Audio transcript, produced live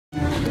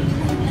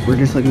We're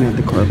just looking at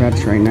the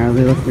Corvettes right now.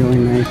 They look really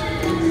nice.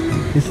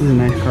 This is a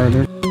nice car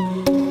there.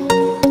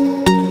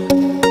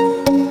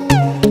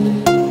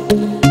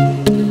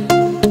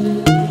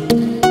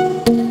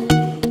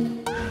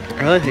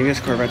 I really think this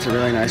Corvette's a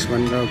really nice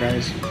one though,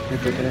 guys.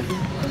 Look at it.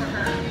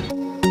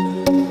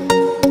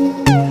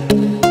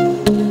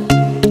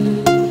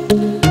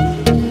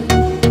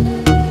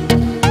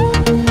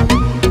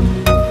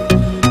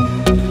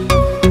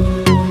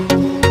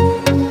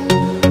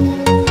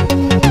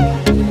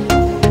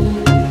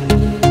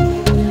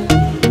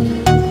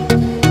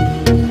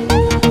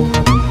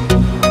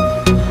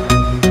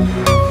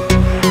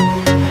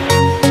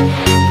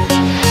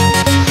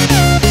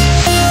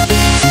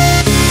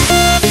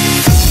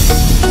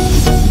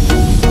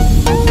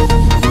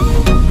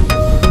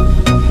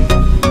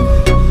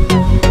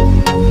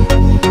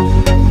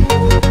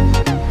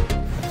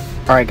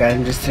 Alright guys,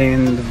 I'm just sitting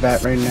in the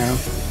vet right now.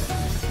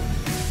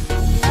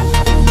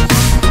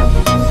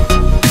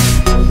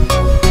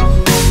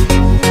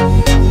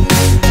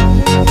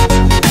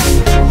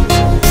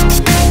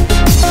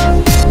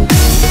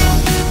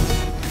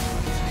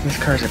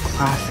 This car's a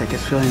classic,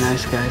 it's really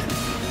nice guys.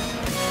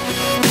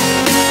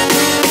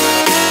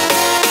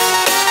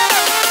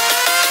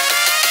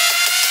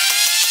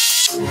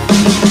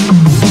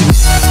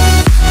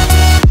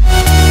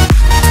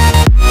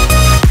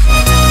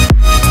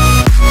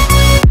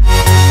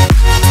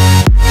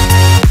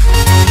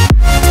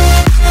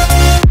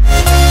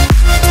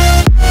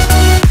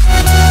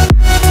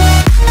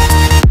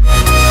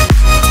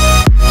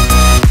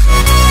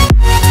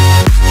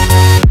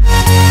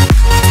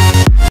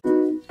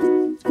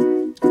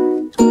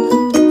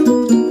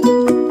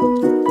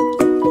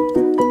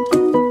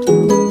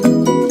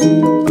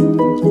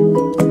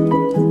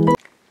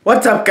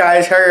 What's up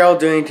guys, how are y'all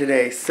doing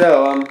today?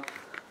 So,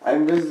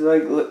 I'm just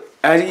like,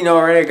 as you know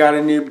already, I got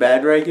a new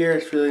bed right here,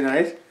 it's really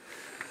nice.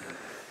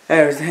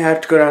 Anyways, I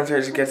have to go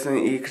downstairs and get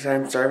something to eat because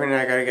I'm starving and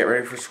I gotta get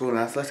ready for school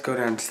now, so let's go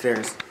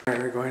downstairs.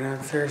 Alright, we're going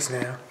downstairs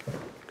now.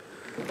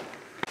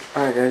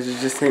 Alright guys, I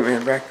just ate my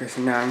breakfast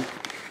and now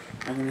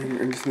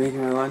I'm just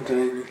making my lunch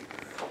and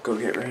go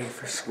get ready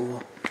for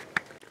school.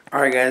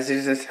 Alright guys, I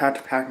just have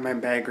to pack my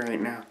bag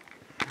right now.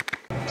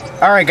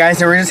 Alright guys,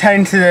 so we're just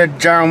heading to the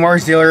General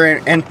Motors dealer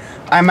and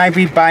I might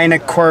be buying a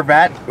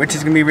Corvette, which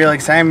is going to be really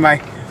exciting,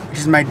 which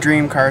is my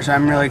dream car, so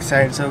I'm really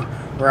excited, so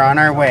we're on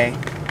our way.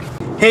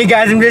 Hey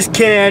guys, I'm just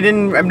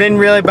kidding, I didn't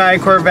really buy a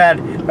Corvette,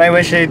 but I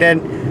wish I did.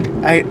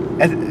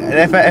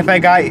 If I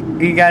got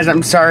you guys,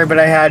 I'm sorry, but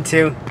I had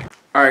to.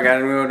 Alright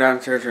guys, I'm going to go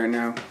downstairs right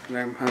now, because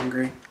I'm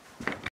hungry.